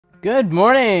Good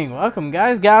morning! Welcome,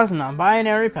 guys, gals, and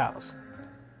non-binary pals.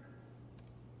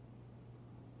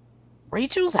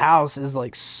 Rachel's house is,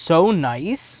 like, so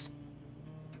nice.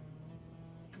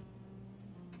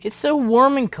 It's so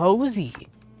warm and cozy.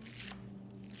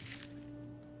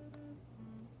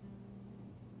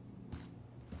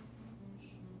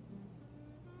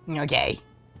 Okay.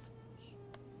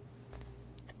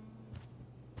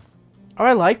 Oh,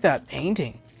 I like that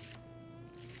painting.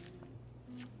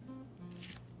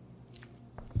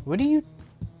 What do you...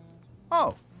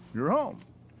 Oh, you're home.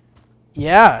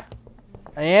 Yeah,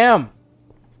 I am.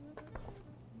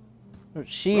 Or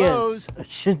she Rose, is, I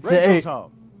should Rachel's say.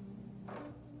 home.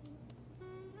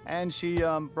 And she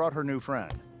brought her new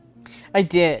friend. I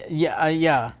did.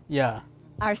 Yeah, yeah.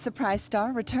 Our surprise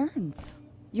star returns.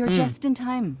 You're just in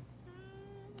time.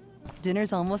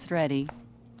 Dinner's almost ready.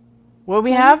 Well,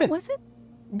 we have it. Was it?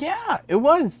 Yeah, it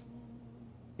was.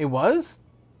 It was?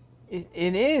 It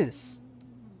is.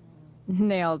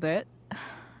 Nailed it.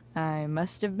 I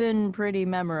must have been pretty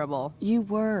memorable. You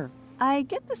were. I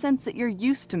get the sense that you're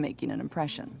used to making an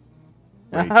impression.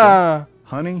 Rachel,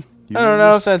 honey, you I don't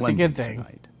know were if that's a good splendid thing.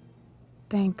 tonight.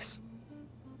 Thanks.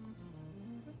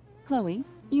 Chloe,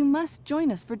 you must join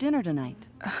us for dinner tonight.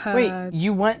 Wait,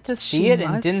 you went to see she it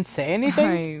and must? didn't say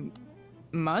anything?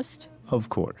 I must? Of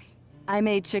course. I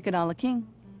made chicken a la king.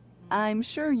 I'm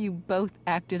sure you both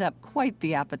acted up quite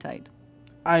the appetite.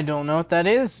 I don't know what that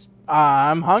is.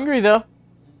 I'm hungry, though.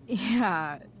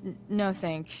 Yeah, no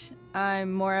thanks.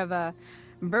 I'm more of a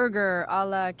burger a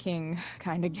la king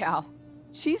kind of gal.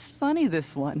 She's funny,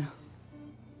 this one.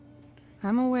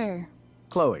 I'm aware.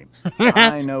 Chloe,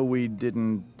 I know we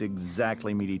didn't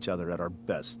exactly meet each other at our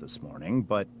best this morning,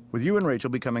 but with you and Rachel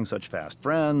becoming such fast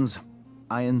friends,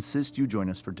 I insist you join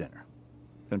us for dinner.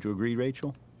 Don't you agree,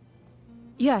 Rachel?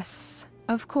 Yes,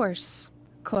 of course.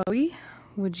 Chloe,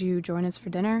 would you join us for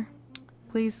dinner,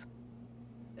 please?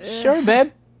 Sure,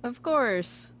 babe. Of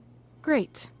course.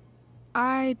 Great.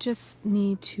 I just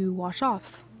need to wash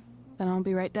off. Then I'll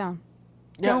be right down.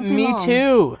 Yeah, Don't be me long.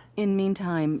 too. In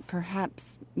meantime,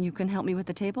 perhaps you can help me with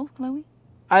the table, Chloe?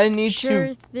 I need Sure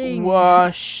to thing,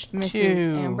 wash Mrs.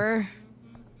 too. Amber.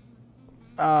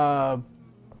 My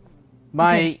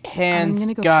Okay, I'm hands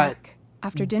gonna go got check.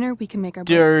 After dinner, we can make our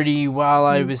break. dirty while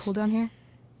I You was cool down here?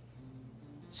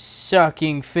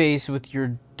 sucking face with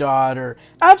your daughter.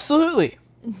 Absolutely.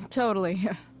 Totally.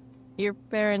 Your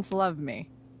parents love me.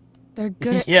 They're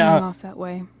good at Yeah. coming off that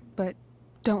way, but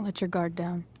don't let your guard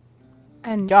down.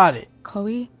 And Got it.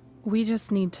 Chloe, we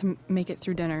just need to make it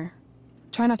through dinner.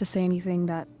 Try not to say anything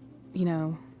that, you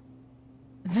know...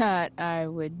 That I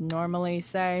would normally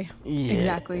say. Yeah.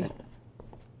 Exactly.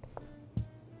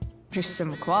 Just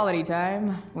some quality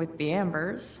time with the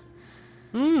Ambers.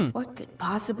 What could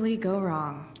possibly go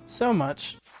wrong? So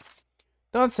much.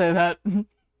 Don't say that.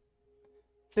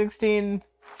 16,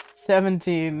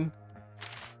 17,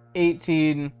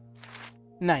 18,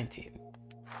 19.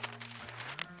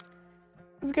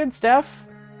 It's good stuff.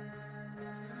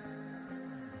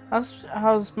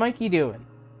 How's Mikey doing?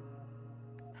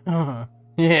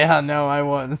 Yeah, no, I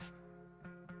was.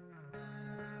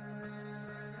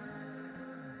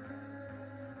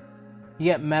 You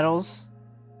get medals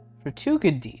for 2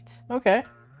 good deeds. Okay.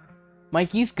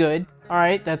 Mikey's good.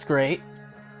 Alright, that's great.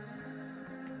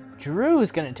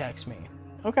 Drew's gonna text me.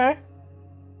 Okay.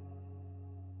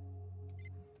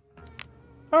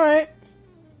 Alright.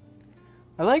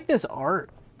 I like this art.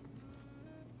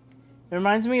 It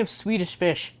reminds me of Swedish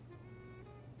Fish.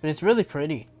 But it's really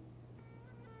pretty.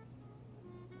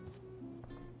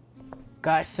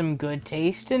 Got some good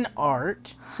taste in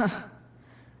art.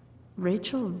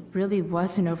 Rachel really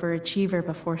was an overachiever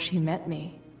before she met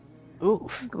me.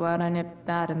 Oof. Glad I nipped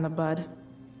that in the bud.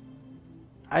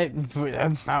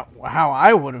 That's not how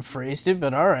I would have phrased it,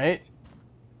 but alright.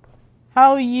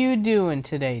 How you doing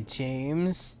today,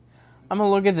 James? I'm gonna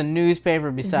look at the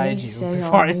newspaper beside They you say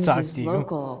before all I news talk is to you.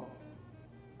 local,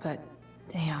 but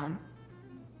damn.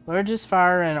 Largest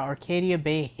fire in Arcadia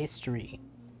Bay history.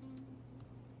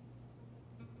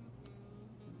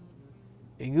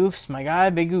 Big oofs, my guy,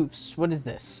 big oofs. What is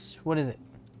this? What is it?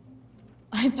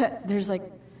 I bet there's like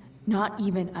not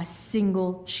even a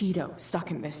single Cheeto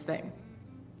stuck in this thing.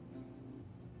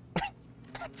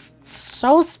 That's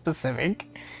so specific.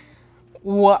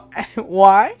 What?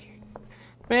 Why?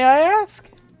 May I ask?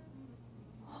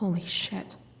 Holy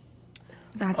shit.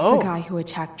 That's Oh. the guy who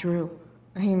attacked Drew.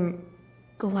 I'm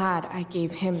glad I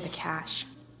gave him the cash.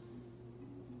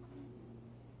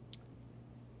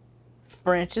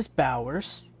 Francis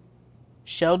Bowers,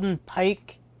 Sheldon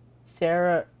Pike,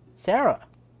 Sarah,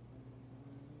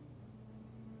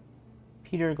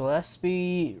 Peter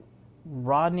Gillespie,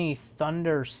 Rodney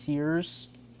Thunder Sears.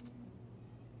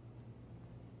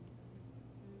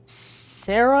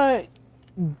 Sarah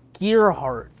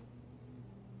Gearhart.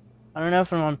 I don't know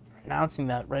if I'm pronouncing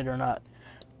that right or not.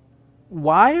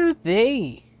 Why are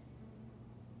they?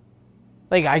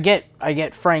 Like, I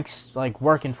get Frank's like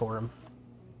working for him.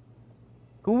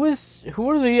 Who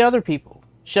are the other people?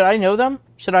 Should I know them?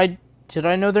 Should I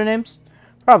know their names?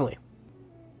 Probably.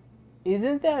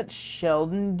 Isn't that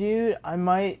Sheldon dude? I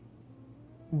might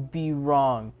be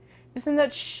wrong. Isn't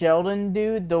that Sheldon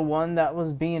dude the one that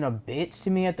was being a bitch to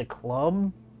me at the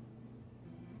club?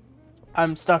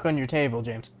 I'm stuck on your table,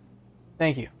 James.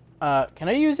 Thank you. Can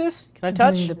I use this? Can I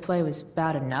touch? Doing the play was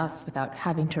bad enough without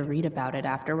having to read about it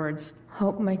afterwards.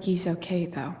 Hope Mikey's okay,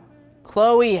 though.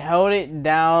 Chloe held it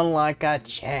down like a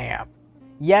champ.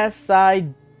 Yes, I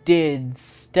did,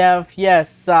 Steph.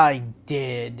 Yes, I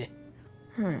did.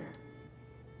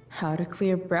 How to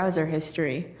clear browser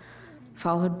history,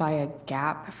 followed by a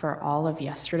gap for all of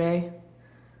yesterday.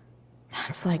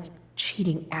 That's like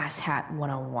cheating asshat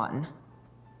 101.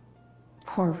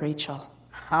 Poor Rachel.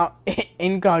 How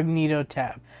incognito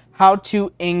tab. How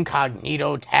to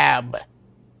incognito tab.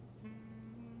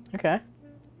 Okay.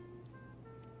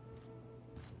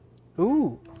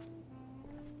 Ooh.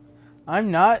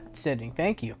 I'm not sitting,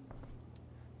 thank you.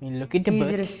 I mean, look at the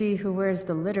Easy to books. see who wears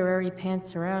the literary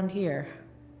pants around here.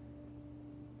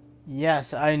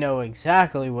 Yes, I know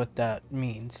exactly what that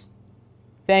means.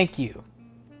 Thank you.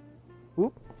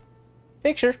 Oop.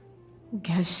 Picture.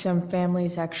 Guess some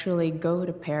families actually go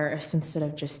to Paris instead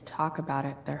of just talk about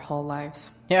it their whole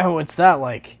lives. Yeah, what's that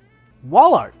like?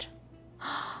 Wall art.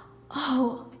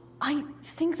 Oh, I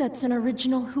think that's an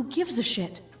original Who Gives a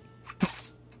Shit.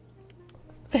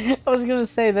 I was gonna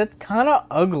say, that's kind of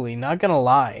ugly, not gonna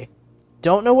lie.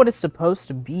 Don't know what it's supposed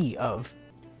to be of.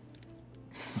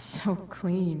 So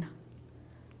clean.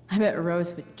 I bet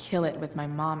Rose would kill it with my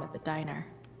mom at the diner.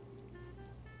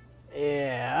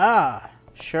 Yeah,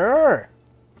 sure.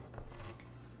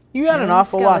 You got an No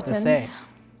awful lot to say. skeletons.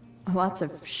 Lots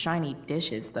of shiny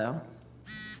dishes, though.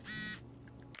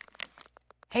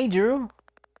 Hey, Drew.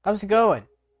 How's it going?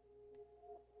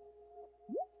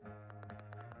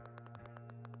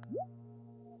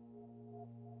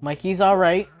 Mikey's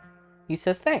alright. He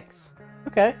says thanks.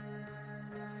 Okay.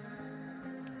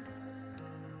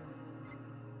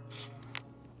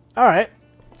 Alright.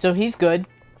 So he's good.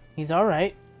 He's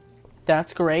alright.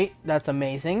 That's great. That's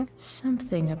amazing.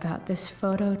 Something about this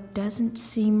photo doesn't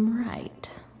seem right.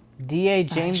 DA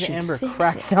James should Amber fix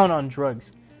cracks it. down on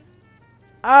drugs.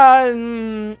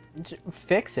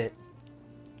 Fix it.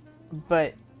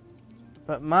 But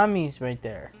mommy's right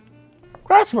there.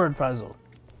 Crossword puzzle.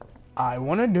 I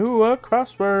want to do a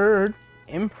crossword.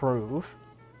 Improve.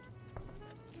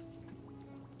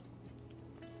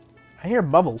 I hear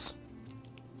bubbles.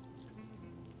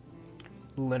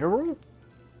 Literal?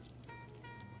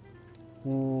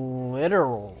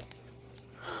 Literal.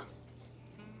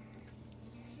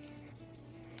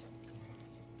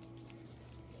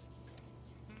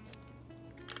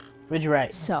 What'd you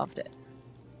write? Solved it.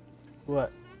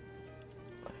 What?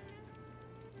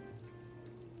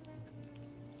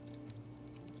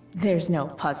 There's no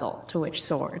puzzle to which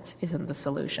swords isn't the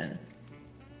solution.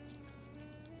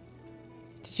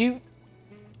 Did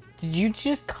you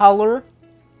just color?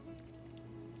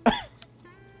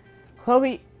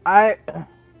 Chloe,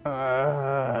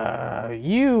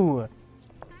 you.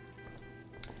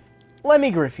 Let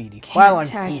me graffiti while I'm Can't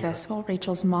tag here. this while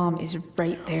Rachel's mom is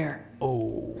right there.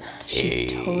 Oh, She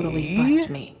totally bust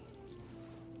me.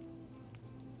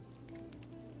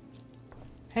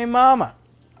 Hey, Mama.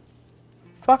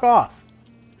 Fuck off.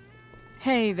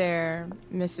 Hey there,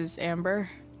 Mrs. Amber.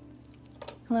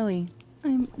 Chloe,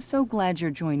 I'm so glad you're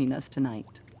joining us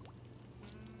tonight.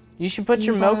 You should put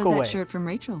your You milk borrowed away. that shirt from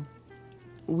Rachel.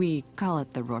 We call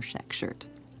it the Rorschach shirt.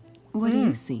 What do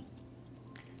you see?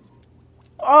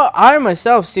 Oh, I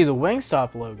myself see the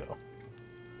Wingstop logo.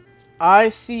 I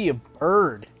see a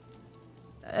bird.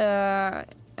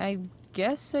 I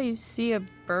guess I see a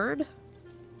bird?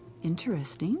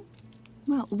 Interesting.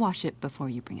 Well, wash it before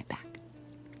you bring it back.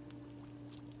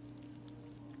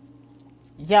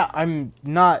 Yeah, I'm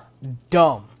not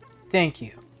dumb. Thank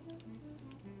you.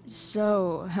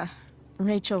 So,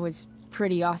 Rachel was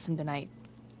pretty awesome tonight.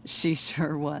 She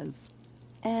sure was.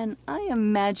 And I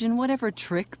imagine whatever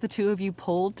trick the two of you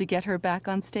pulled to get her back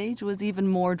on stage was even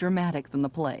more dramatic than the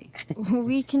play.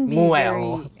 We can be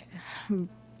Well. very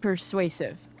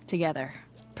persuasive together.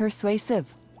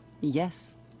 Persuasive.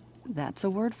 Yes, that's a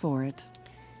word for it.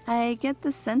 I get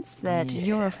the sense that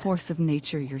you're a force of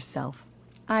nature yourself.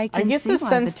 I I can get see the why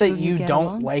sense two that of you get don't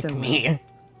along like so well. me.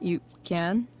 You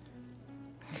can?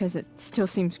 because it still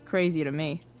seems crazy to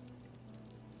me.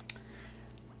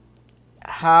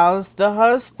 How's the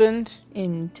husband?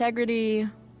 Integrity,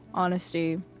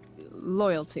 honesty,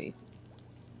 loyalty.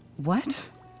 What?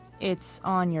 It's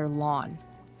on your lawn.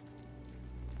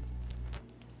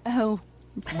 Oh,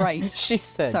 right. She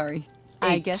said. Sorry.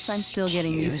 I guess I'm still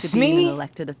getting used to "Excuse being me?" an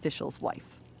elected official's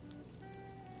wife.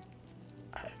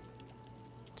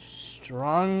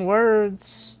 Strong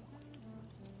words.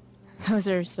 Those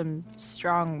are some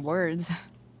strong words.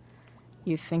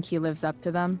 You think he lives up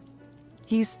to them?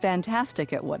 He's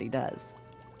fantastic at what he does.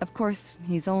 Of course,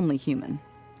 he's only human.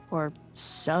 Or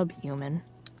subhuman?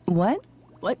 What?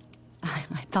 What?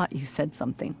 I thought you said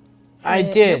something. I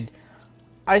did.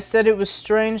 I said it was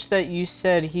strange that you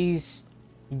said he's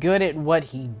good at what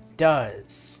he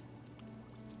does.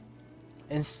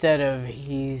 Instead of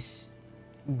he's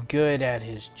good at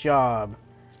his job.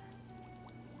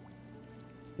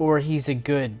 Or he's a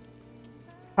good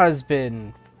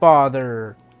husband,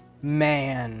 father,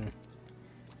 man.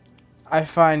 I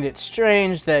find it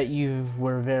strange that you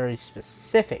were very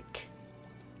specific.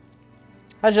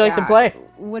 How'd you like to play?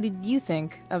 What did you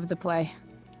think of the play?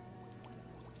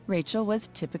 Rachel was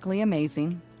typically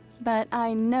amazing, but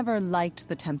I never liked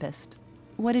The Tempest.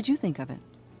 What did you think of it?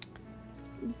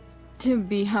 To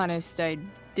be honest, I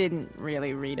didn't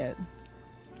really read it.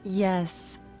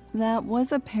 Yes, that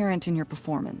was apparent in your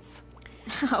performance.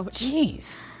 Ouch.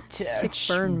 Jeez. Sick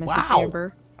burn, Mrs. Wow.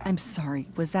 Amber. I'm sorry,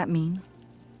 was that mean?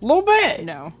 A little bit.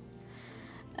 No.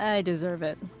 I deserve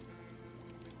it.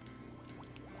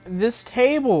 This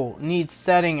table needs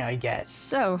setting, I guess.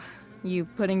 So, you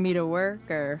putting me to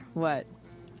work, or what?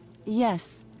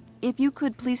 Yes. If you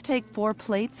could please take 4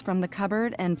 plates from the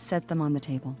cupboard and set them on the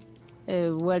table.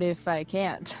 What if I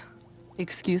can't?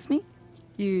 Excuse me?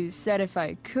 You said if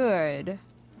I could.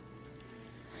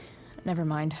 Never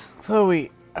mind.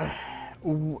 Chloe.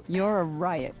 You're a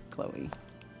riot, Chloe.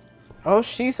 Oh,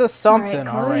 she's a something,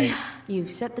 alright.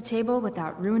 You've set the table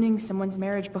without ruining someone's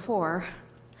marriage before.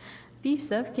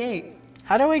 Piece of cake.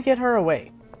 How do I get her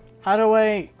away? How do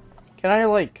I... Can I,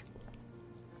 like...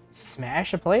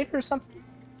 smash a plate or something?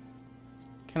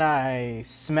 Can I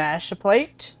smash a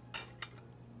plate?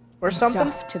 Or It's something?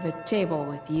 off to the table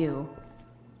with you.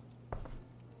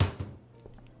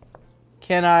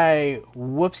 Can I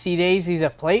whoopsie daisies a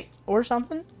plate or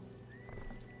something?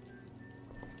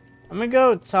 I'm gonna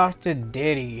go talk to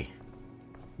Diddy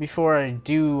before I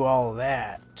do all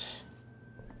that.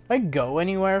 Do I go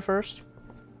anywhere first?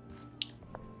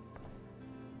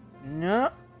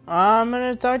 No, I'm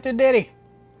gonna talk to Diddy.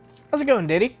 How's it going,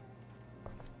 Diddy?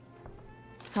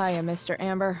 Hiya, Mr.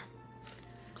 Amber.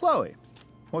 Chloe,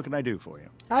 what can I do for you?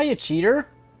 Hiya, cheater.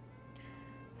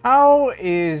 How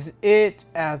is it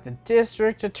at the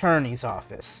district attorney's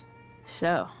office?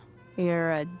 So,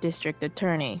 you're a district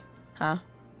attorney, huh?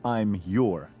 I'm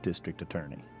your district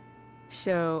attorney.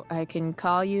 So, I can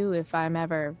call you if I'm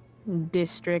ever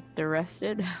district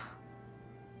arrested?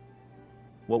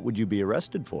 What would you be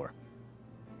arrested for?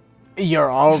 You're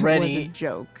It was a already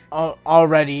joke.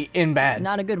 already in bed.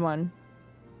 Not a good one.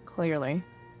 Clearly.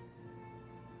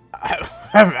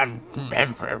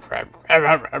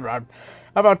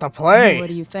 About to play. What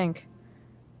do you think?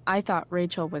 I thought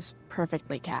Rachel was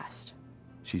perfectly cast.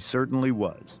 She certainly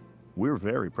was. We're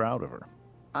very proud of her.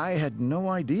 I had no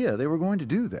idea they were going to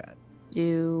do that.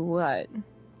 Do what?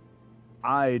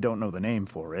 I don't know the name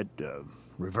for it.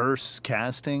 Reverse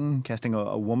casting? Casting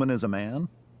a woman as a man?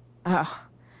 Oh,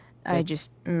 I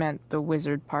just meant the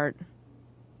wizard part.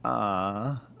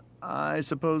 I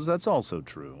suppose that's also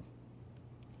true.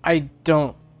 I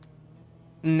don't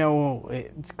know.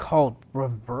 It's called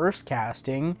reverse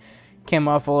casting. Came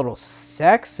off a little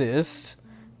sexist,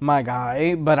 my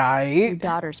guy, but Your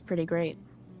daughter's pretty great.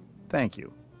 Thank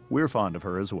you. We're fond of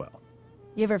her as well.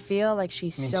 You ever feel like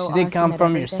she's I mean, so she did awesome come at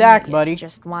from your everything sack, that you buddy.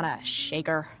 just wanna shake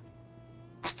her?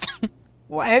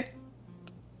 What?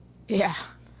 Yeah.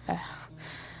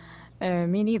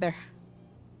 Me neither.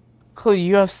 Chloe,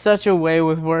 you have such a way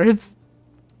with words.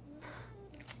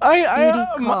 I'm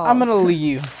gonna calls.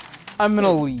 leave. I'm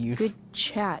gonna leave. Good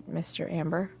chat, Mr.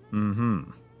 Amber. Mm-hmm.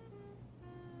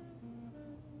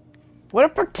 What a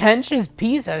pretentious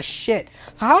piece of shit.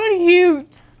 How do you...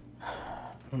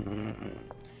 Can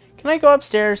I go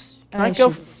upstairs? Can I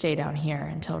go... should stay down here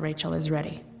until Rachel is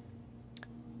ready.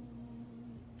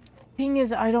 Thing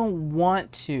is, I don't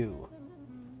want to.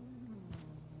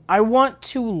 I want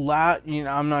to loud... You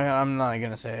know, I'm not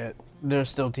gonna say it. They're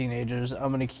still teenagers.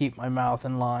 I'm gonna keep my mouth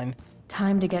in line.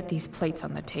 Time to get these plates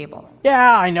on the table.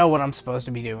 Yeah, I know what I'm supposed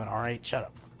to be doing. Alright, shut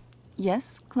up.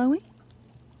 Yes, Chloe?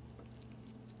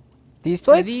 These Are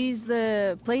plates? these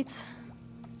the plates?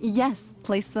 Yes,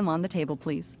 place them on the table,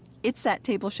 please. It's that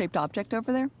table-shaped object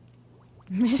over there.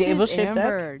 Mrs. Table-shaped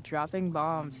Amber dropping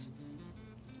bombs.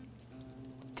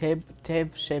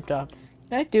 Tape-shaped up.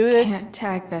 Can I do this? Can't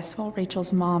tag this while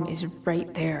Rachel's mom is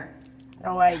right there.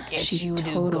 How do I get She you to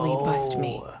totally go? bust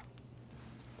me.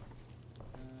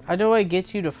 How do I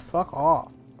get you to fuck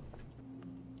off?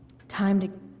 Time to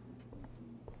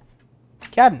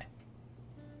Cabinet.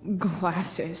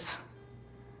 glasses.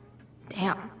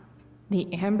 Damn.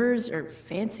 The Ambers are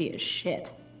fancy as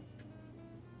shit.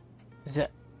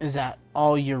 Is that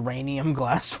all uranium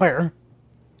glassware?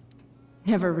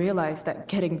 Never realized that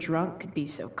getting drunk could be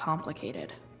so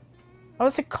complicated. How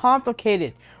is it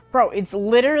complicated? Bro, it's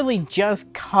literally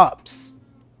just cups.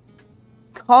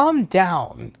 Calm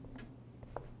down.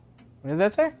 What did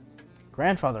that say?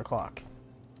 Grandfather clock.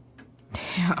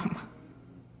 Damn.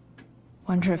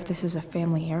 Wonder if this is a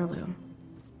family heirloom.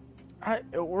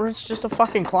 Or it's just a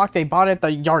fucking clock they bought at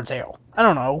the yard sale. I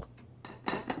don't know.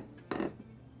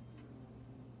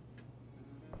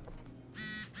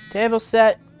 Table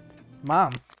set.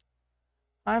 Mom.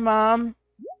 Hi, Mom.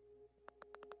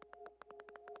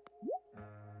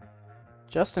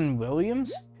 Justin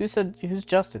Williams? Who's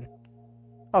Justin?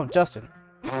 Oh, Justin.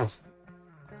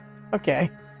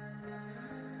 Okay.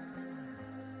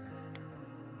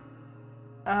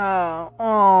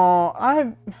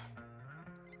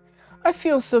 I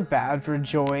feel so bad for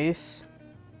Joyce.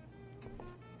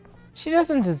 She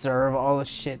doesn't deserve all the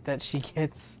shit that she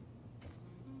gets.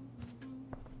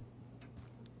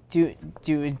 Do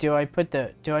I put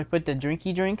the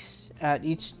drinky drinks at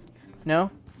each? No?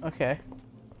 Okay.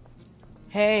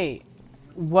 Hey,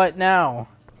 what now?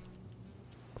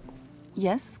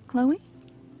 Yes, Chloe?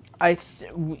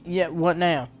 Yeah, what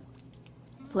now?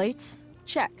 Plates?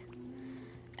 Check.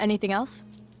 Anything else?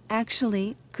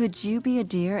 Actually, could you be a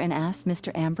dear and ask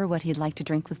Mr. Amber what he'd like to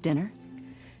drink with dinner?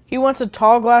 He wants a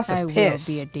tall glass of I piss.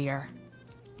 will be a dear.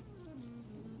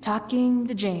 Talking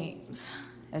to James.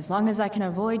 As long as I can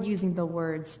avoid using the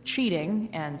words cheating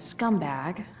and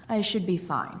scumbag, I should be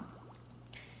fine.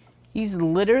 He's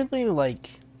literally like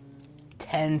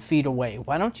 10 feet away.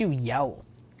 Why don't you yell?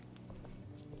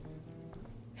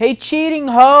 Hey, cheating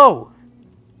hoe!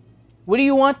 What do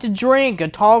you want to drink? A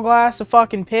tall glass of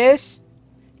fucking piss?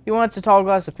 He wants a tall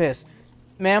glass of piss.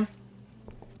 Ma'am?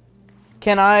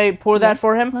 Can I pour that Yes,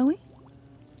 for him? Chloe?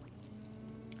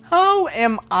 How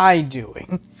am I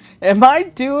doing? Am I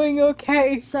doing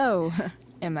okay? So,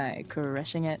 am I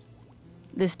crushing it?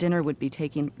 This dinner would be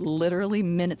taking literally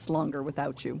minutes longer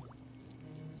without you.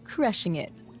 Crushing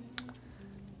it.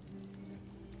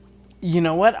 You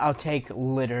know what? I'll take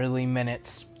literally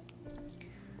minutes.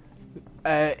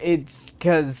 It's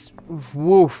cause,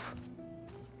 woof.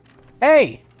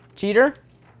 Hey, cheater.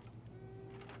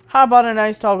 How about a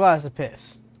nice tall glass of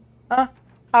piss? Huh?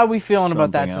 How we feeling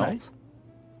about that Something tonight? else?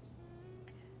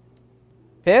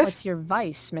 Piss? What's your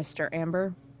vice, Mr.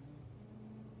 Amber?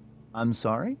 I'm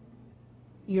sorry?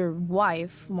 Your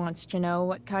wife wants to know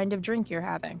what kind of drink you're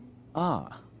having.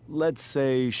 Ah, let's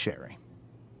say sherry.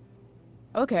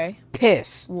 Okay.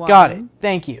 Piss. Got it. One.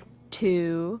 Thank you.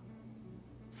 2,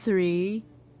 3,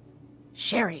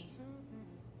 sherry.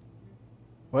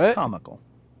 What? Comical.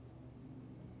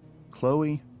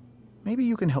 Chloe, maybe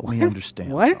you can help me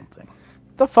understand What? something.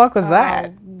 The fuck was that?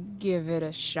 I'll give it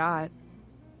a shot.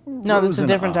 No, that's Rose a and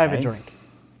different type of I, drink.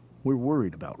 We're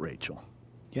worried about Rachel.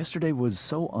 Yesterday was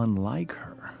so unlike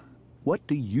her. What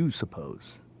do you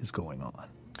suppose is going on?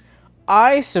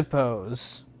 I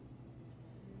suppose.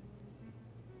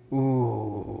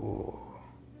 Ooh.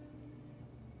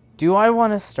 Do I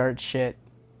want to start shit?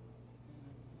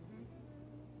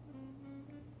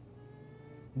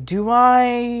 Do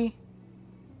I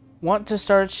want to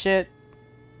start shit?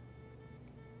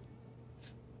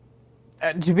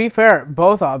 To be fair,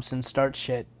 both options start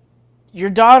shit.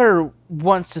 Your daughter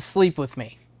wants to sleep with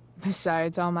me.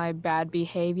 Besides all my bad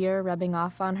behavior rubbing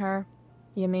off on her,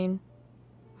 you mean?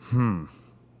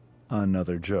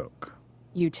 Another joke.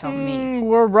 You tell me.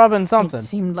 We're rubbing something. It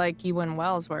seemed like you and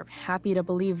Wells were happy to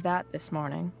believe that this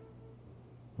morning.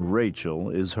 Rachel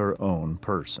is her own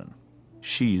person.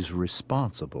 She's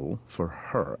responsible for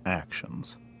her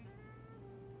actions.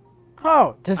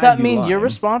 Oh, does I'd that be mean you're lying if I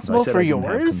responsible said for I didn't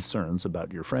have yours? concerns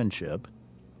about your friendship,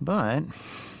 but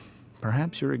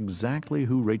perhaps you're exactly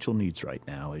who Rachel needs right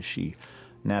now as she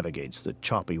navigates the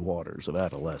choppy waters of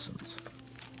adolescence.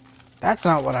 That's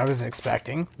not what I was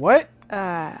expecting. What?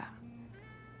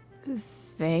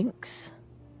 Thanks.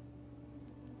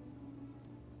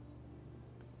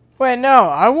 Wait, no,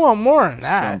 I want more than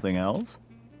that. Something else?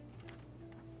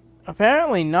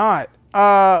 Apparently not.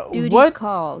 Duty What?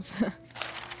 calls.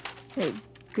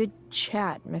 Good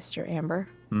chat, Mr. Amber.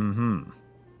 Mm-hmm.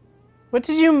 What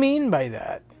did you mean by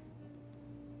that?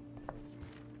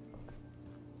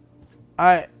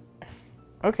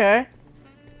 Okay.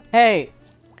 Hey,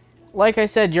 like I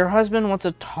said, your husband wants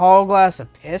a tall glass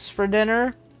of piss for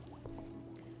dinner.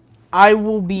 I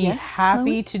will be Yes, happy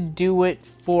Chloe? to do it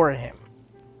for him.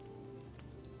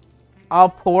 I'll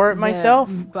pour it myself.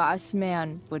 The boss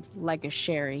man would like a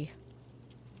sherry.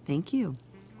 Thank you.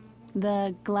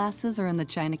 The glasses are in the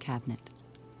china cabinet.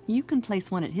 You can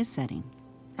place one at his setting.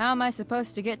 How am I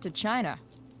supposed to get to China?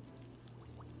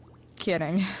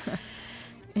 Kidding.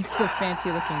 It's the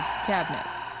fancy-looking cabinet,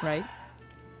 right?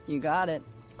 You got it.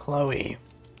 Chloe.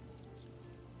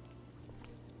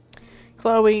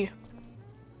 Chloe.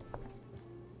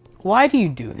 Why do you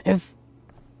do this?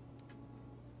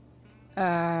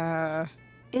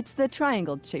 It's the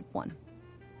triangle-shaped one.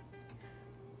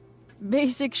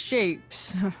 Basic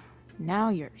shapes. Now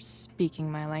you're speaking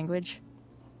my language.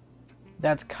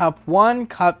 That's cup 1,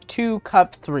 cup 2,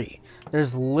 cup 3.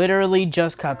 There's literally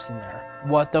just cups in there.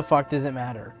 What the fuck does it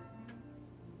matter?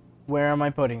 Where am I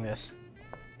putting this?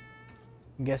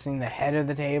 I'm guessing the head of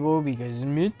the table because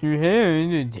Mr. Head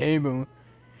of the table.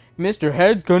 Mr.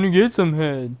 Head's gonna get some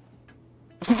head.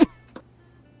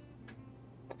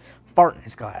 Fart in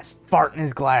his glass. Fart in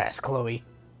his glass, Chloe.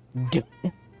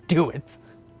 Do it.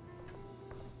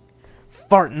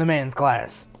 Fart in the man's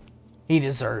glass. He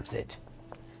deserves it.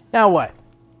 Now what?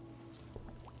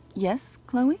 Yes,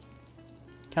 Chloe?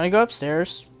 Can I go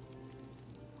upstairs?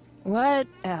 What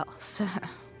else?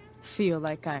 Feel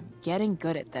like I'm getting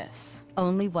good at this.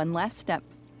 Only one last step.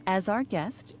 As our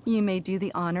guest, you may do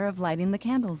the honor of lighting the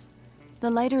candles. The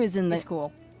lighter is in the... It's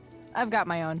cool. I've got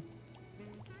my own.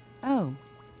 Oh,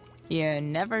 You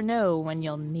never know when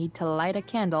you'll need to light a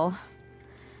candle,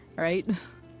 right?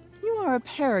 you are a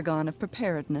paragon of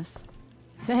preparedness.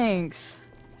 Thanks.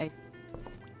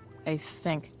 I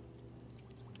think.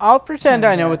 I'll pretend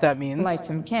Time I know to what that means. Light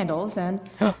some candles and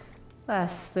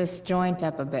bless this joint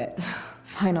up a bit.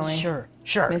 Finally. Sure.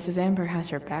 Mrs. Amber has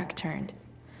her back turned.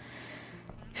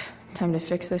 Time to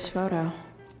fix this photo.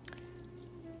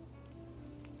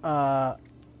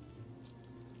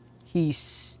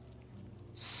 He's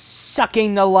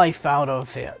sucking the life out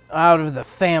of it, out of the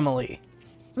family.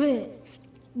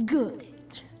 Good.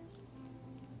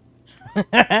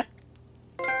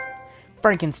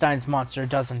 Frankenstein's monster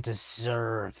doesn't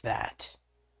deserve that.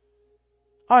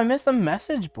 Oh, I missed the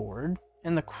message board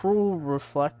and the cruel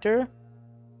reflector.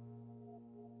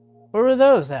 Where were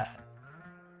those at?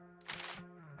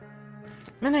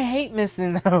 Man, I hate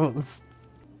missing those.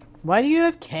 Why do you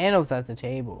have candles at the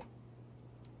table?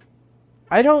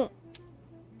 I don't...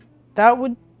 That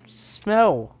would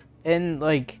smell and,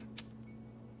 like,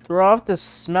 throw off the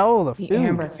smell of the The food.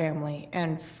 Amber family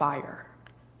and fire.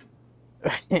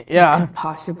 Yeah. Could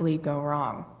possibly go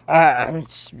wrong.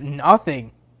 It's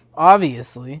nothing,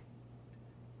 obviously.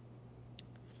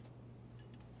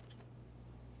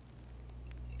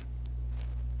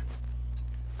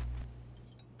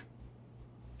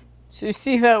 So you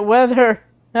see that weather?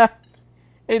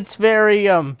 It's very,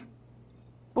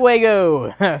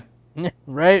 fuego,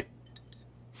 right?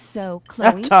 So,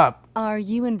 Chloe, Laptop. are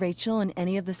you and Rachel in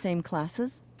any of the same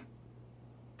classes?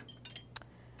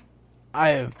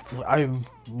 Well,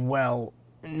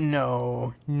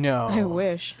 no. I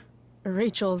wish.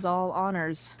 Rachel's all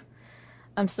honors.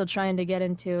 I'm still trying to get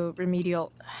into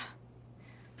remedial...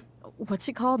 What's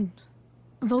it called?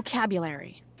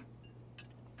 Vocabulary.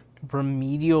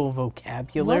 Remedial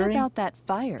vocabulary? What about that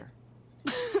fire?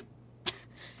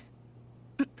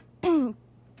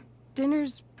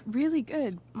 Dinner's really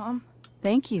good, Mom.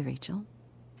 Thank you, Rachel.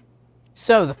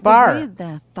 So, the The fire. way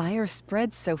the fire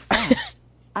spreads so fast.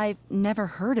 I've never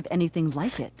heard of anything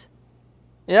like it.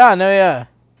 Yeah, no, yeah.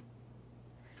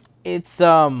 It's,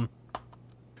 well,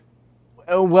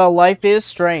 life is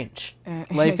strange.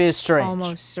 Life is It's strange.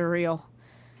 almost surreal.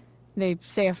 They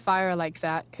say a fire like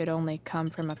that could only come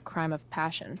from a crime of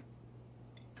passion.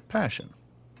 Passion.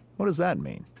 What does that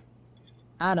mean?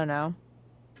 I don't know.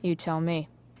 You tell me.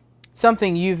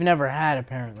 Something you've never had,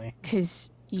 apparently.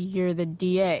 'Cause you're the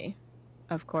DA,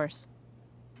 of course.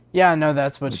 Yeah, no,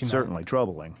 that's what she It's meant. certainly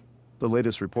troubling. The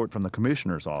latest report from the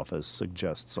commissioner's office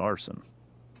suggests arson.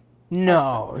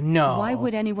 No. Why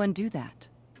would anyone do that?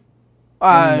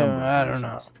 I Any number of don't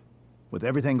know. reasons. With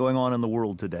everything going on in the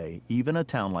world today, even a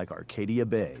town like Arcadia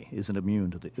Bay isn't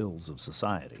immune to the ills of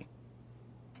society.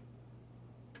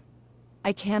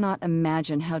 I cannot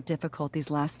imagine how difficult these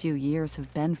last few years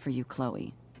have been for you,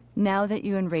 Chloe. Now that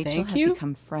you and Rachel Thank have you.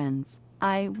 become friends,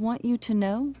 I want you to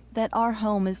know that our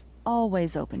home is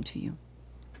always open to you.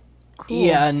 Cool.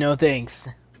 Yeah, no thanks.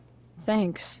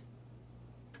 Thanks.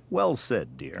 Well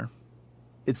said, dear.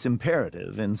 It's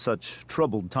imperative in such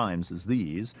troubled times as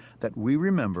these that we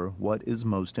remember what is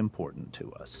most important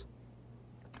to us.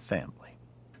 Family.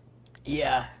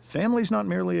 Yeah. Family's not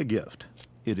merely a gift.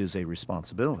 It is a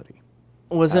responsibility.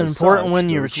 Was it As important such, when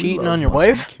you were those we cheating love on your must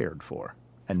be wife? cared for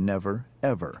and never,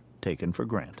 ever taken for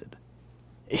granted.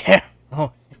 Yeah.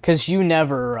 Oh, because you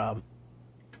never,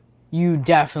 you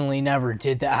definitely never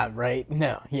did that, right?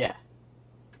 No, yeah.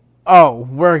 Oh,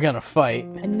 we're gonna fight.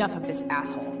 Enough of this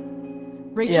asshole.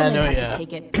 Rachel Yeah, may no, have yeah. to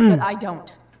take it, but I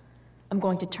don't. I'm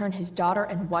going to turn his daughter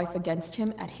and wife against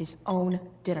him at his own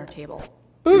dinner table.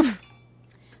 Oof.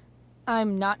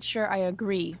 I'm not sure I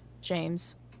agree,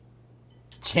 James.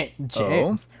 James.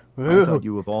 Oh? I Ooh. thought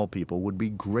you of all people would be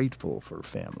grateful for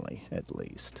family, at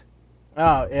least.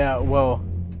 Oh, yeah, well.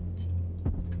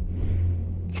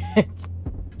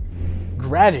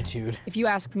 Gratitude. If you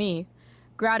ask me,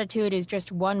 gratitude is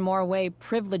just one more way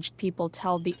privileged people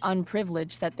tell the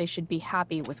unprivileged that they should be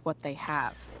happy with what they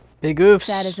have. Big oofs.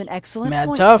 That is an excellent Mad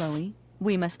point, tough. Chloe.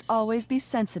 We must always be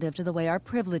sensitive to the way our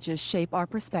privileges shape our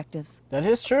perspectives. That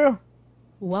is true.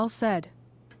 Well said,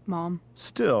 Mom.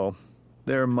 Still,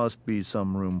 there must be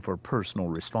some room for personal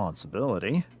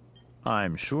responsibility.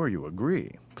 I'm sure you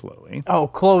agree, Chloe. Oh,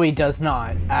 Chloe does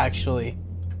not, actually.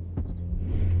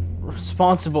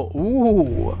 Responsible.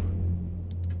 Ooh.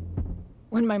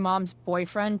 When my mom's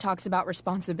boyfriend talks about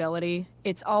responsibility,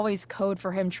 it's always code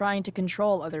for him trying to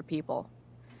control other people.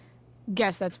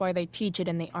 Guess that's why they teach it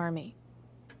in the army.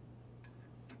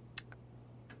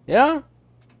 Yeah?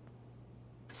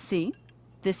 See?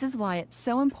 This is why it's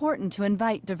so important to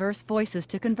invite diverse voices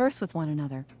to converse with one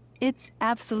another. It's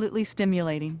absolutely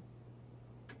stimulating.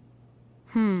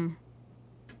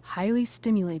 Highly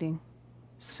stimulating.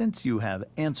 Since you have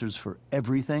answers for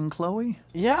everything, Chloe,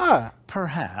 Yeah.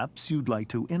 perhaps you'd like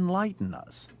to enlighten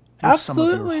us with some of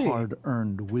Absolutely. your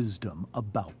hard-earned wisdom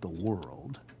about the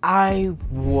world. I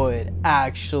would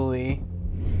actually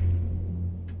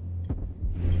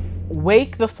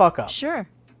wake the fuck up. Sure.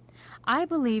 I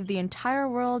believe the entire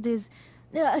world is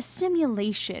a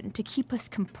simulation to keep us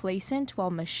complacent while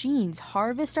machines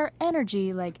harvest our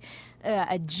energy like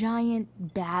a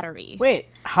giant battery. Wait,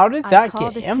 how did I that call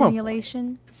get the him a point?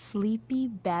 simulation Sleepy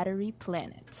Battery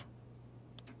Planet.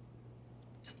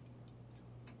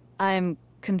 I'm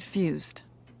confused.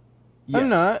 I'm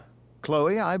not.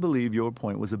 Chloe, I believe your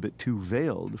point was a bit too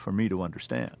veiled for me to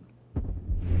understand.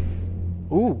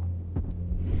 Ooh.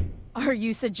 Are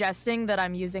you suggesting that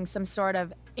I'm using some sort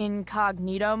of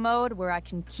incognito mode where I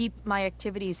can keep my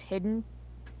activities hidden?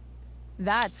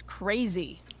 That's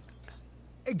crazy.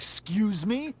 Excuse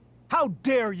me? How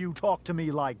dare you talk to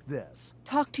me like this?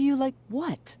 Talk to you like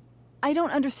what? I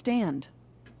don't understand.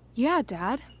 Yeah,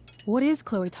 Dad. What is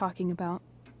Chloe talking about?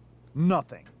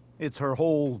 Nothing. It's her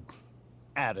whole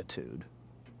attitude.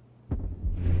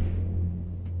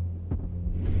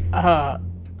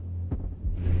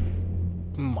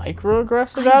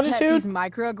 Microaggressive I bet attitude? these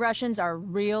microaggressions are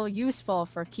real useful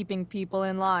for keeping people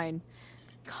in line.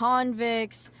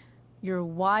 Convicts, your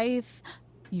wife,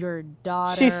 your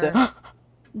daughter. She said,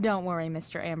 Don't worry,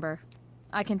 Mr. Amber.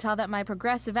 I can tell that my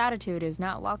progressive attitude is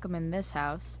not welcome in this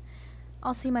house.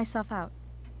 I'll see myself out.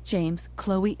 James,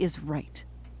 Chloe is right.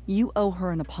 You owe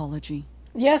her an apology.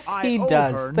 yes, he I owe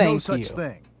does. her Thank no such you.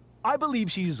 thing. I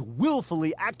believe she's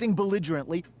willfully acting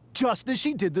belligerently, just as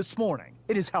she did this morning.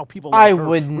 It is how people I like her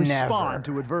would respond never.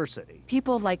 to adversity.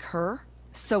 People like her?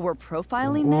 So we're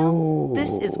profiling now?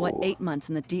 This is what 8 months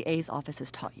in the DA's office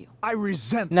has taught you. I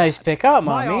resent Nice that. pick up,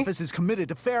 My Mommy. office is committed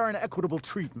to fair and equitable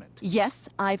treatment. Yes,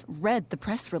 I've read the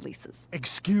press releases.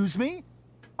 Excuse me?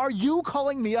 Are you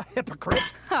calling me a hypocrite?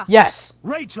 Yes.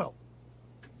 Rachel!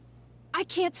 I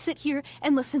can't sit here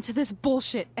and listen to this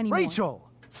bullshit anymore. Rachel!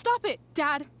 Stop it,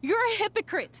 Dad. You're a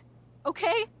hypocrite.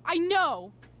 Okay? I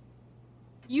know.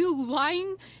 You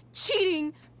lying,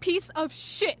 cheating piece of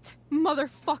shit,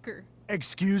 motherfucker.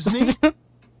 Excuse me?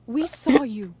 We saw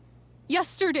you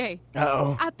yesterday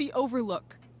Uh-oh. at the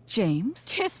Overlook James?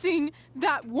 kissing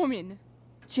that woman.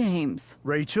 James.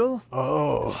 Rachel?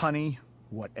 Oh. Honey,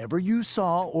 whatever you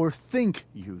saw or think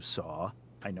you saw,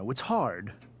 I know it's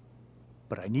hard,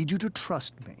 but I need you to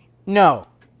trust me. No.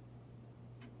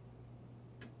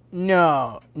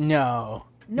 No. No.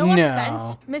 No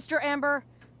offense, Mr. Amber,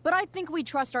 but I think we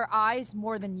trust our eyes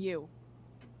more than you.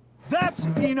 That's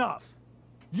enough!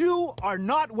 You are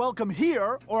not welcome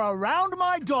here or around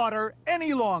my daughter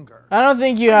any longer. I don't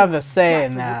think you have a say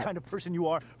in Exactly that. what kind of person you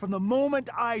are from the moment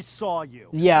I saw you.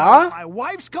 Yeah? I let my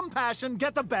wife's compassion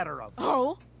get the better of me.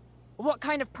 Oh? What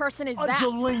kind of person is A that?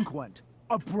 delinquent.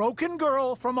 A broken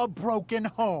girl from a broken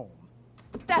home.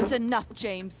 That's enough,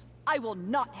 James. I will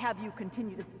not have you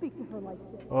continue to speak to her like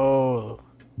this. Oh.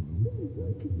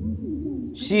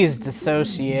 She's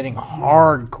dissociating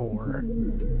hardcore.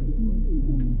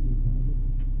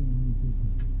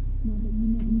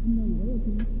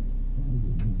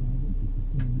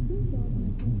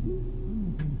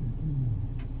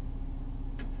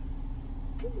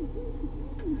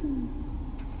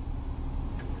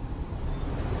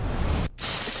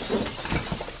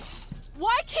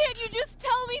 Why can't you just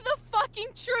tell me the fucking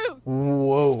truth?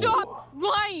 Whoa. Stop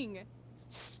lying!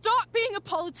 Stop being a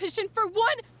politician for 1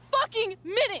 fucking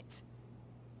minute!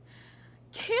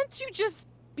 Can't you just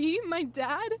be my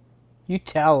dad? You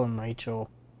tell him, Rachel.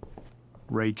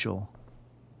 Rachel,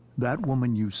 that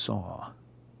woman you saw,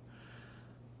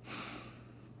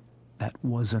 that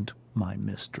wasn't my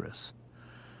mistress.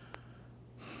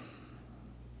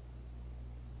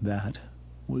 That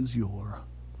was your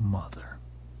mother.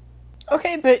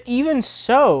 Okay, but even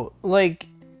so, like,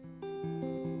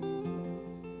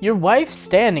 your wife's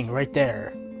standing right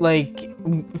there. Like,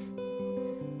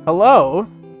 hello?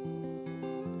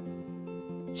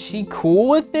 She cool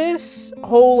with this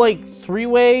whole, like,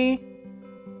 3-way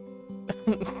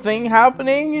thing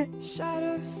happening?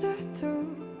 Shadows settle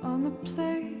on the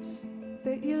place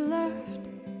that you left.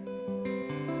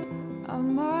 Our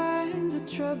minds are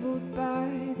troubled by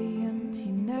the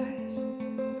emptiness.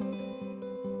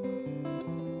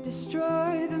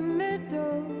 Destroy the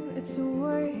middle, it's a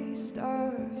waste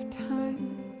of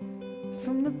time.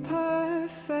 From the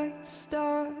perfect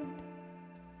start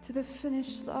to the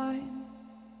finish line.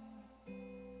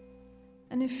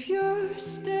 And if you're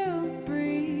still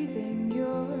breathing,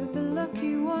 you're the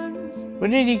lucky ones. What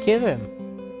did he give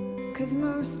him? 'Cause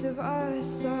most of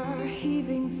us are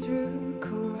heaving through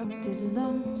corrupted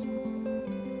lungs,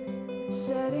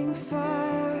 setting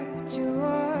fire to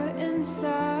our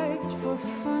insides for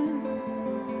fun,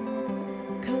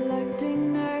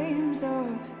 collecting names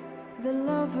of the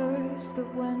lovers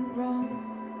that went wrong,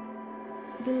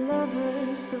 the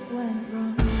lovers that went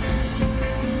wrong.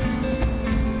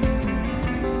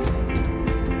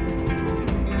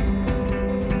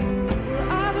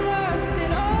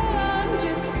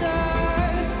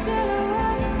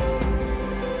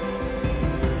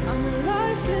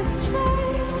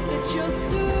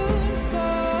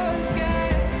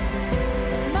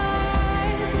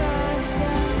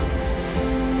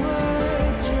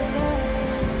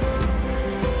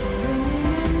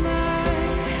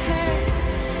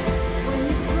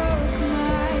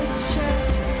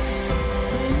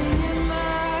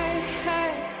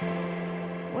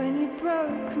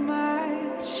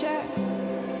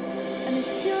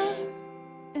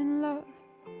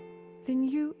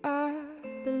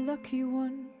 Lucky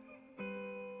one,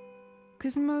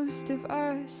 'cause most of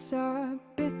us are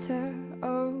bitter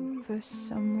over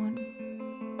someone,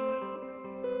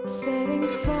 setting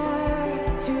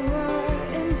fire to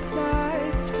our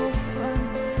insides for fun,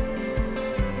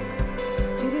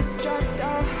 to distract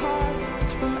our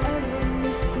hearts from ever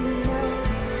missing that,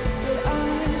 but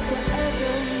I'm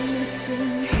forever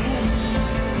missing him.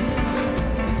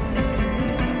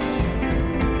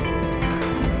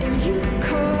 And you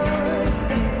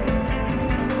caused it.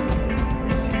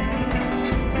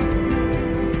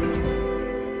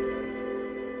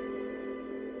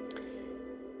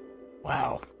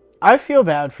 Wow. I feel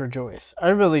bad for Joyce. I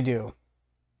really do.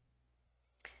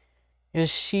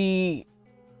 She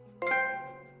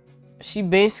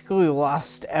basically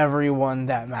lost everyone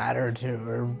that mattered to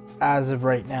her as of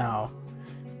right now.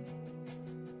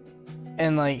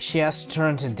 And like she has to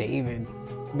turn to David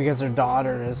because her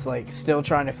daughter is like still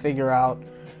trying to figure out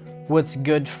what's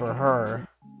good for her.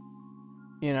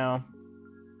 You know.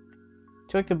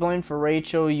 Took the blame for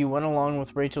Rachel, you went along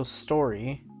with Rachel's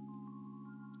story.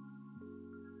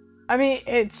 I mean,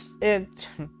 it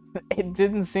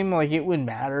didn't seem like it would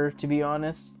matter, to be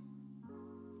honest.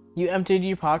 You emptied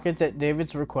your pockets at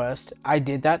David's request. I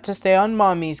did that to stay on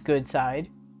Mommy's good side.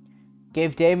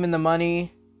 Gave Damon the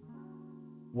money.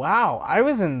 Wow, I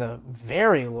was in the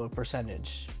very low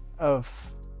percentage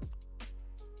of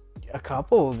a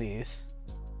couple of these.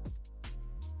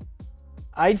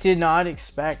 I did not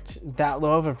expect that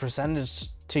low of a percentage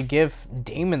to give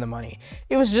Damon the money.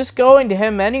 It was just going to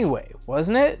him anyway,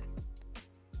 wasn't it?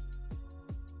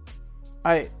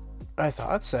 I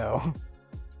thought so.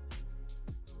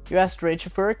 You asked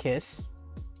Rachel for a kiss.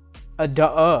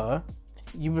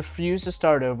 You refused to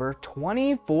start over.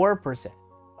 24%.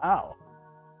 Wow.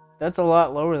 That's a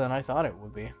lot lower than I thought it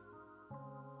would be.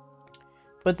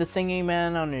 Put the singing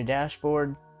man on your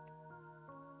dashboard.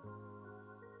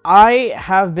 I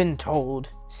have been told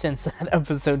since that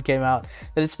episode came out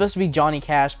that it's supposed to be Johnny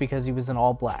Cash because he was in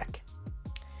all black.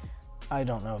 I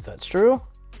don't know if that's true.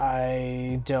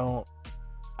 I don't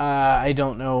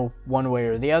know one way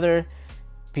or the other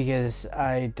because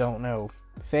I don't know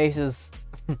faces.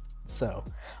 So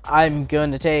I'm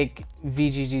going to take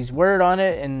VGG's word on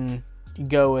it and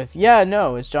go with, yeah,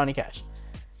 no, it's Johnny Cash.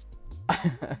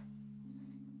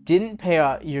 Didn't pay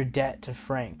off your debt to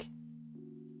Frank.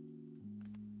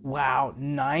 Wow,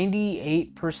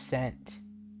 98%.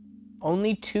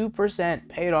 Only 2%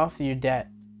 paid off your debt.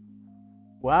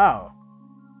 Wow.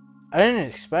 I didn't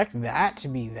expect that to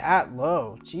be that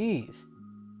low. Jeez.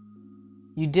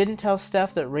 You didn't tell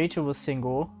Steph that Rachel was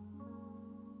single.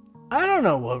 I don't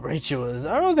know what Rachel is.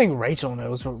 I don't think Rachel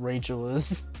knows what Rachel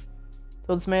is.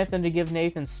 Told Samantha to give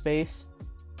Nathan space.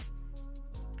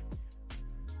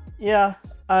 Yeah,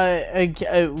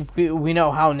 we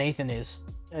know how Nathan is.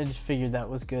 I just figured that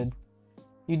was good.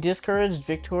 You discouraged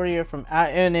Victoria from...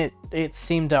 and it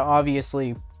seemed to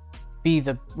obviously be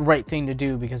the right thing to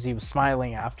do because he was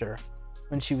smiling after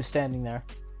when she was standing there.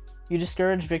 You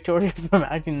discouraged Victoria from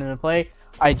acting in the play.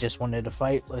 I just wanted to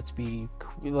fight. Let's be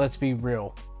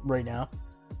real right now.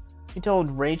 You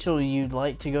told Rachel you'd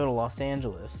like to go to Los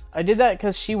Angeles. I did that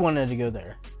because she wanted to go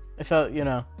there. I felt, you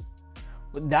know,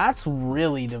 that's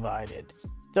really divided.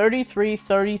 33,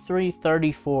 33,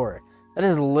 34. That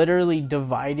is literally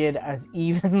divided as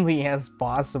evenly as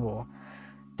possible.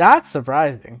 That's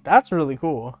surprising. That's really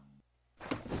cool.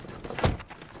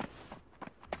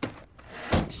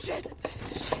 Shit!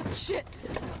 Shit! Shit!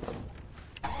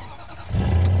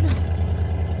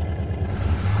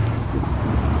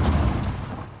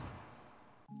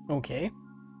 Okay.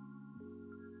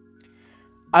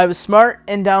 I was smart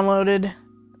and downloaded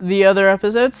the other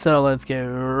episodes, so let's get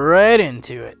right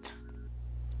into it.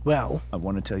 Well, I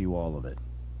want to tell you all of it.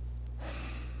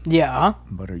 Yeah,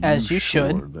 but are as you sure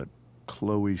should. That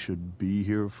Chloe should be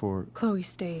here for... Chloe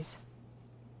stays.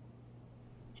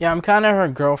 Yeah, I'm kind of her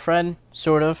girlfriend,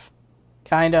 sort of.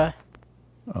 Kinda.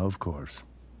 Of course.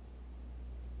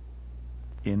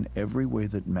 In every way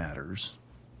that matters,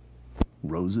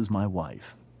 Rose is my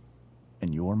wife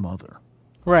and your mother.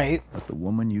 Right. But the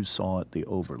woman you saw at the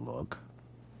Overlook,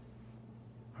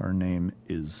 her name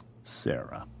is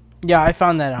Sarah. Yeah, I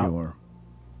found that out. Your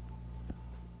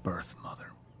birth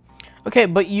mother. Okay,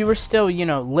 but you were still, you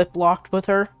know, lip-locked with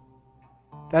her?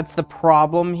 That's the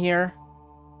problem here?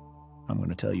 I'm going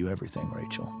to tell you everything,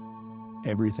 Rachel.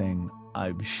 Everything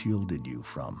I've shielded you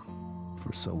from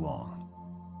for so long.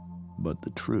 But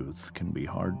the truth can be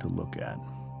hard to look at.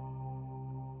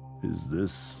 Is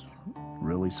this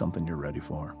really something you're ready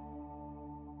for?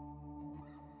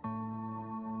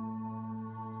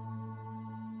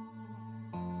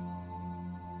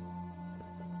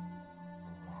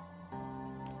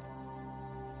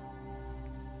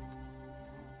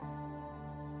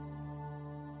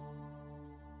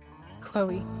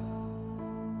 Chloe.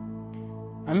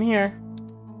 I'm here.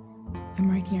 I'm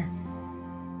right here.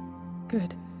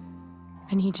 Good.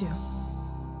 I need you.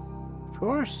 Of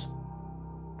course.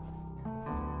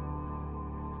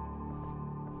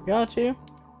 Got you.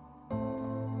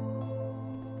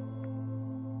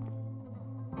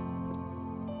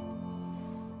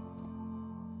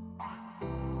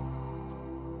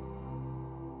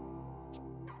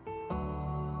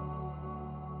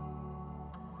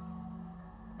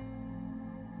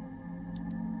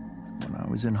 When I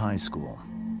was in high school,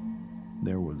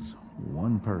 there was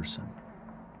one person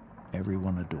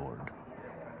everyone adored.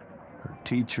 Her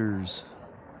teachers,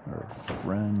 her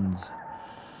friends.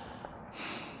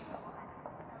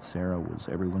 Sarah was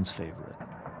everyone's favorite.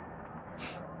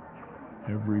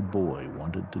 Every boy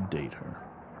wanted to date her.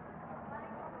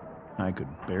 I could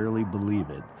barely believe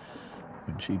it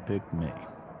when she picked me.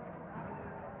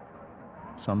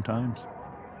 Sometimes,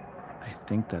 I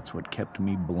think that's what kept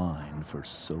me blind for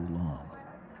so long.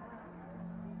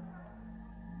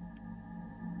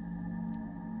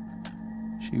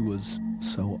 She was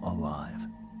so alive,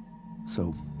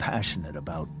 so passionate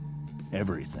about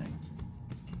everything.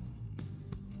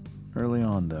 Early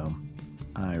on, though,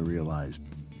 I realized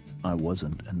I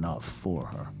wasn't enough for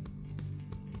her.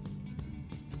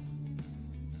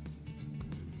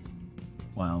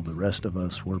 While the rest of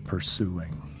us were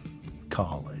pursuing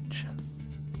college,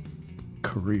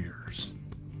 careers,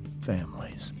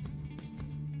 families,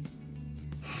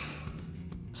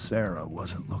 Sarah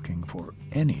wasn't looking for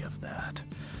any of that.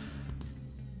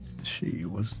 She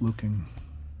was looking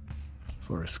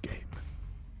for escape.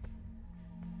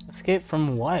 Escape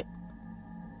from what?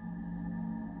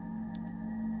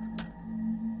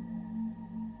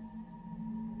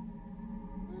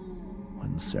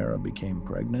 When Sarah became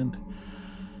pregnant,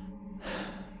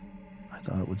 I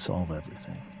thought it would solve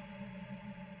everything.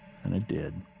 And it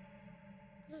did.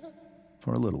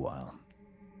 For a little while.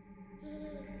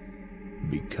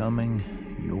 Becoming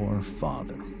your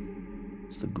father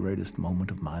is the greatest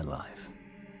moment of my life.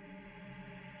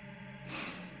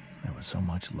 There was so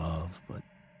much love, but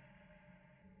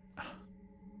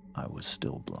I was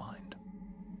still blind.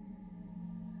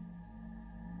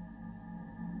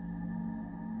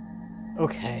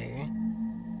 Okay.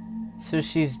 So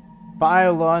she's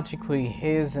biologically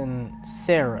his and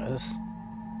Sarah's.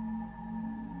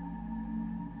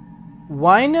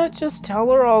 Why not just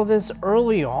tell her all this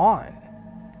early on?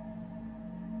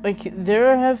 Like,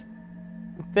 there have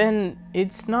been...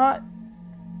 it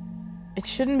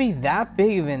shouldn't be that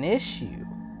big of an issue.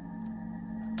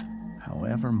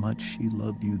 However much she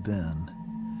loved you then,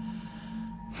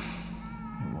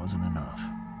 it wasn't enough.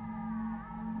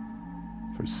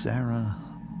 For Sarah,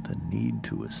 the need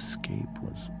to escape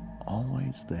was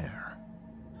always there.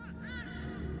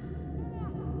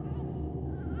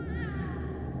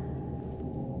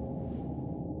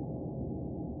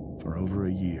 For over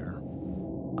a year,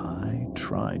 I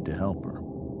tried to help her.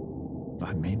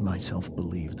 I made myself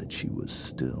believe that she was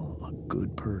still a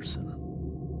good person.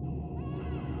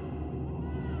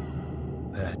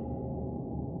 That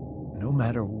no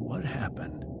matter what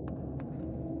happened,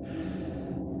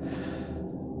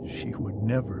 she would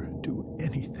never do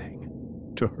anything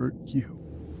to hurt you.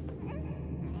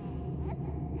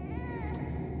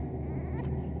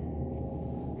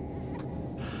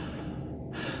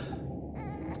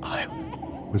 I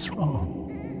was wrong.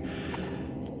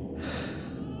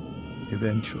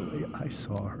 Eventually, I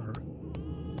saw her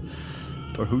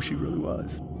for who she really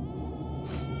was.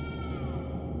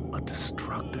 A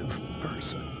destructive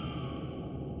person.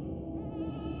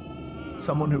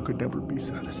 Someone who could never be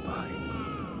satisfied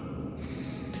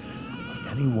by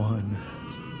anyone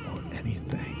or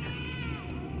anything.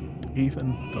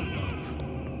 Even the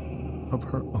love of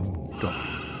her own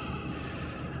daughter.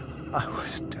 I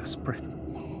was desperate.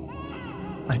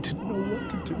 I didn't know what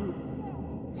to do.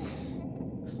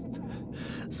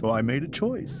 So I made a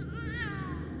choice.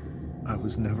 I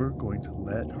was never going to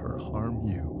let her harm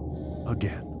you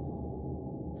again.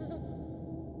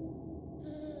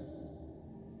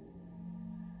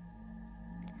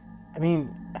 I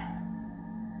mean,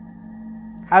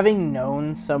 having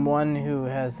known someone who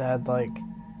has had, like...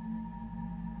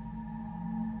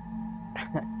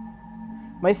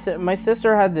 my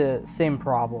sister had the same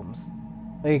problems.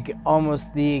 Like,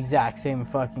 almost the exact same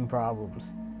fucking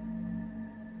problems.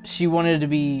 She wanted to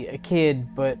be a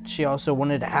kid, but she also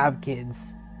wanted to have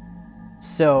kids.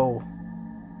 So,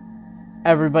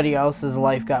 everybody else's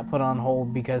life got put on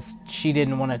hold because she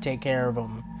didn't want to take care of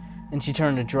them. And she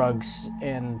turned to drugs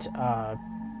and,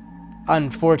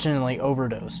 unfortunately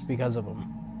overdosed because of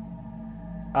them.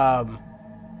 But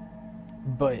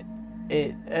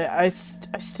I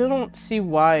still don't see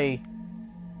why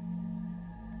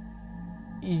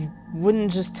you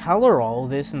wouldn't just tell her all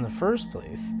this in the first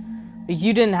place. Like,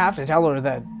 you didn't have to tell her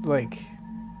that, like...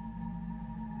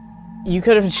 You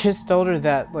could have just told her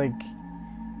that, like...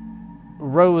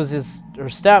 Rose is her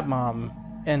stepmom,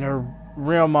 and her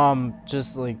real mom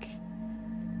just, like...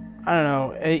 I don't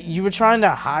know. You were trying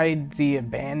to hide the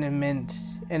abandonment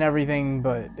and everything,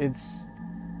 but it's...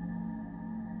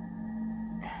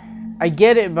 I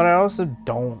get it, but I also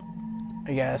don't,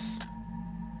 I guess.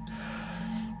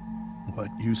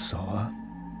 What you saw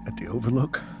at the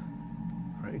Overlook,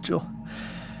 Rachel,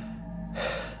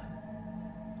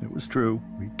 it was true.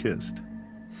 We kissed.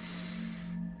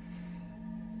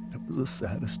 It was the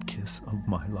saddest kiss of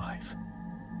my life.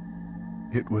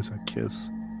 It was a kiss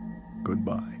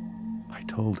goodbye. I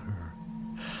told her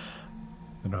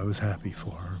that I was happy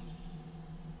for her.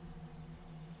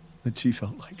 That she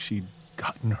felt like she'd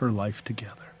gotten her life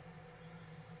together.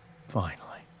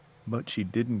 Finally. But she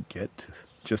didn't get to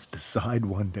just decide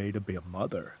one day to be a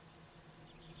mother.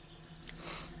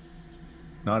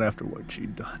 Not after what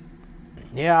she'd done.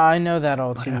 Yeah, I know that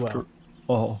all But too after well.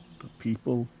 all the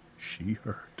people she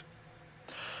hurt.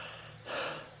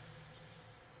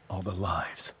 All the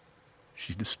lives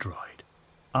she destroyed.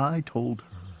 I told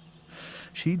her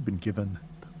she'd been given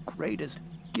the greatest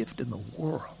gift in the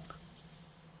world.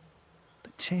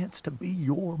 The chance to be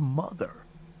your mother.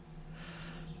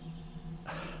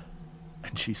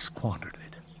 And she squandered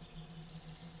it.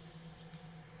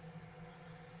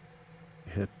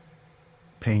 It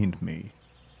pained me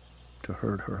to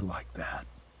hurt her like that.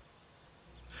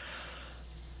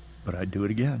 But I'd do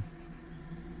it again.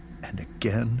 And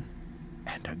again.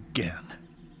 And again.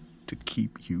 To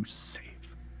keep you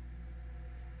safe.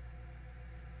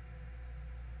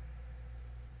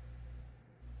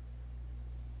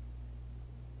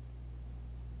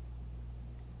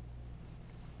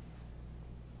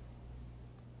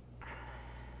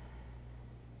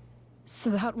 So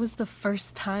that was the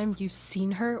first time you've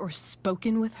seen her or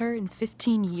spoken with her in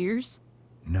 15 years?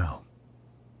 No.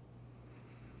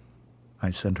 I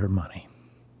send her money.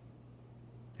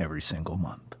 Every single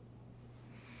month.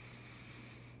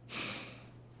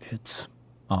 It's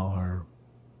our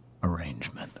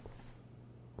arrangement.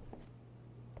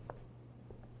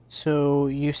 So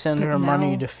you send But her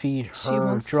money now to feed she her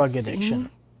wants to drug see addiction. me?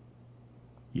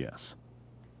 Yes.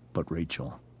 But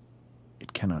Rachel,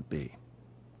 it cannot be.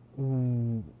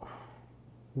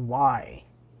 Why?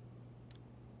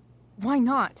 Why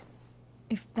not?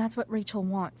 If that's what Rachel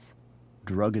wants.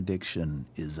 Drug addiction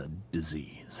is a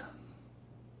disease.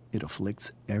 It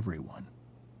afflicts everyone,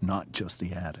 not just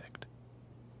the addict.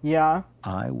 Yeah.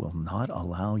 I will not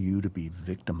allow you to be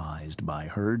victimized by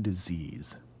her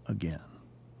disease again.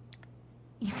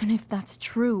 Even if that's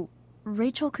true,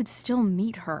 Rachel could still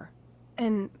meet her.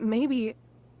 And maybe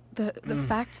the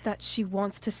fact that she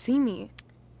wants to see me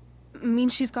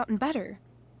means she's gotten better.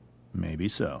 Maybe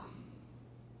so.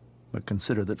 But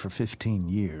consider that for 15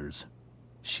 years,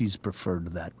 she's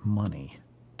preferred that money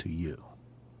to you.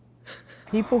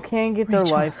 People can't get their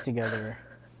Rachel. lives together.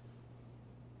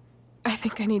 I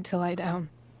think I need to lie down.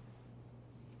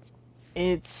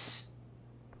 It's...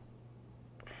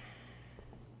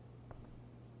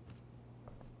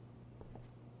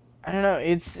 I don't know,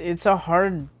 it's a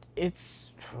hard...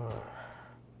 It's...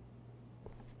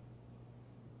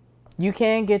 You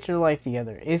can get your life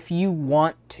together if you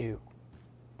want to.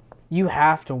 You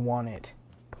have to want it.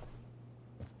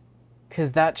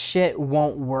 Because that shit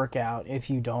won't work out if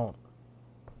you don't.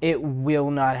 It will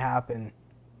not happen.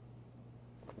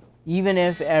 Even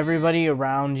if everybody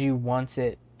around you wants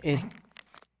it,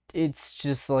 it's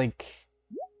just like...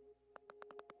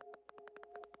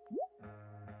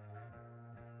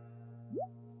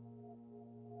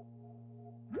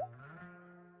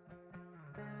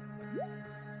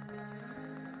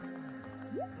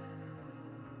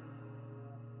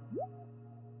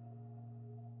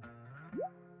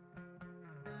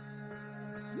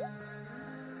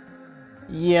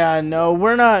 Yeah, no,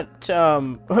 we're not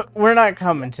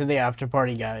coming to the after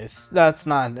party, guys. That's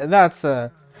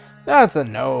a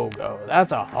no-go.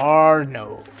 That's a hard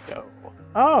no-go.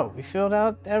 Oh, we filled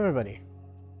out everybody.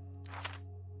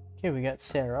 Okay, we got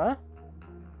Sarah.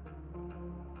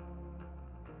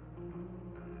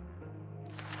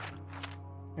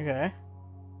 Okay.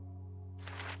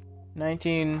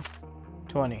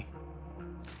 1920.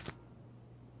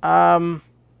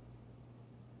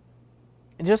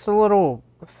 Just a little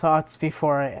thoughts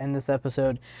before I end this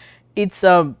episode. It's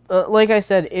like I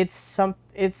said, it's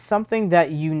something that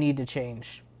you need to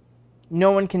change.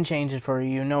 No one can change it for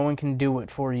you. No one can do it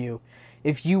for you.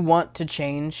 If you want to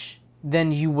change,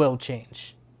 then you will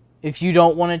change. If you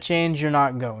don't want to change, you're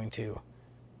not going to.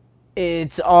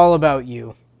 It's all about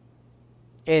you.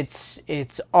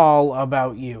 It's all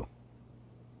about you.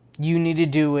 You need to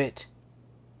do it.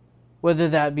 Whether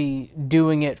that be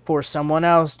doing it for someone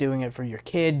else, doing it for your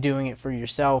kid, doing it for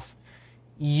yourself,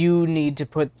 you need to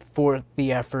put forth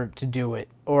the effort to do it,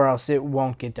 or else it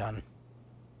won't get done.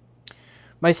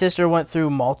 My sister went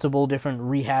through multiple different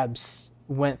rehabs,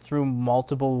 went through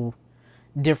multiple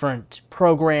different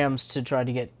programs to try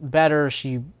to get better.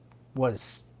 She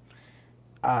went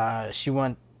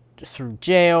through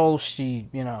jail,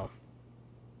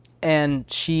 and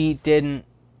she didn't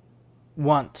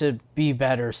want to be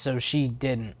better, so she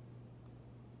didn't.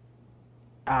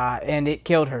 And it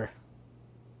killed her.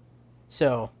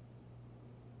 So,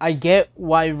 I get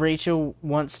why Rachel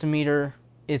wants to meet her.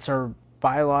 It's her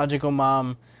biological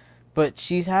mom, but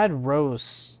she's had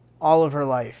Rose all of her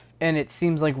life, and it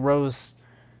seems like Rose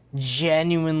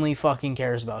genuinely fucking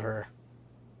cares about her.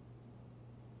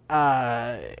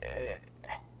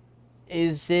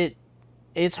 It's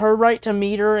her right to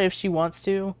meet her if she wants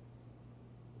to.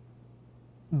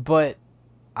 But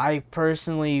I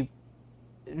personally,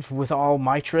 with all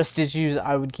my trust issues,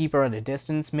 I would keep her at a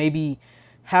distance. Maybe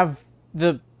have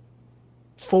the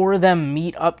four of them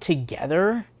meet up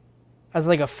together as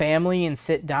like a family and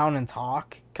sit down and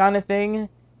talk kind of thing.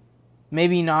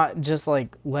 Maybe not just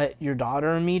like let your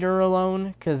daughter meet her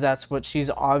alone, because that's what she's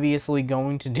obviously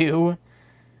going to do.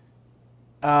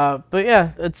 But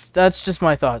yeah, that's just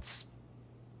my thoughts.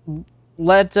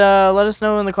 Let us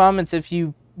know in the comments if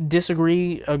you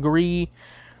disagree, agree,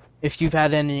 if you've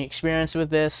had any experience with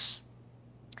this.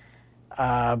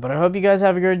 But I hope you guys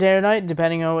have a good day or night,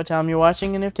 depending on what time you're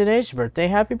watching, and if today's your birthday,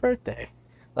 happy birthday.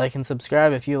 Like and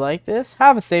subscribe if you like this.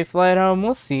 Have a safe flight home.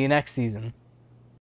 We'll see you next season.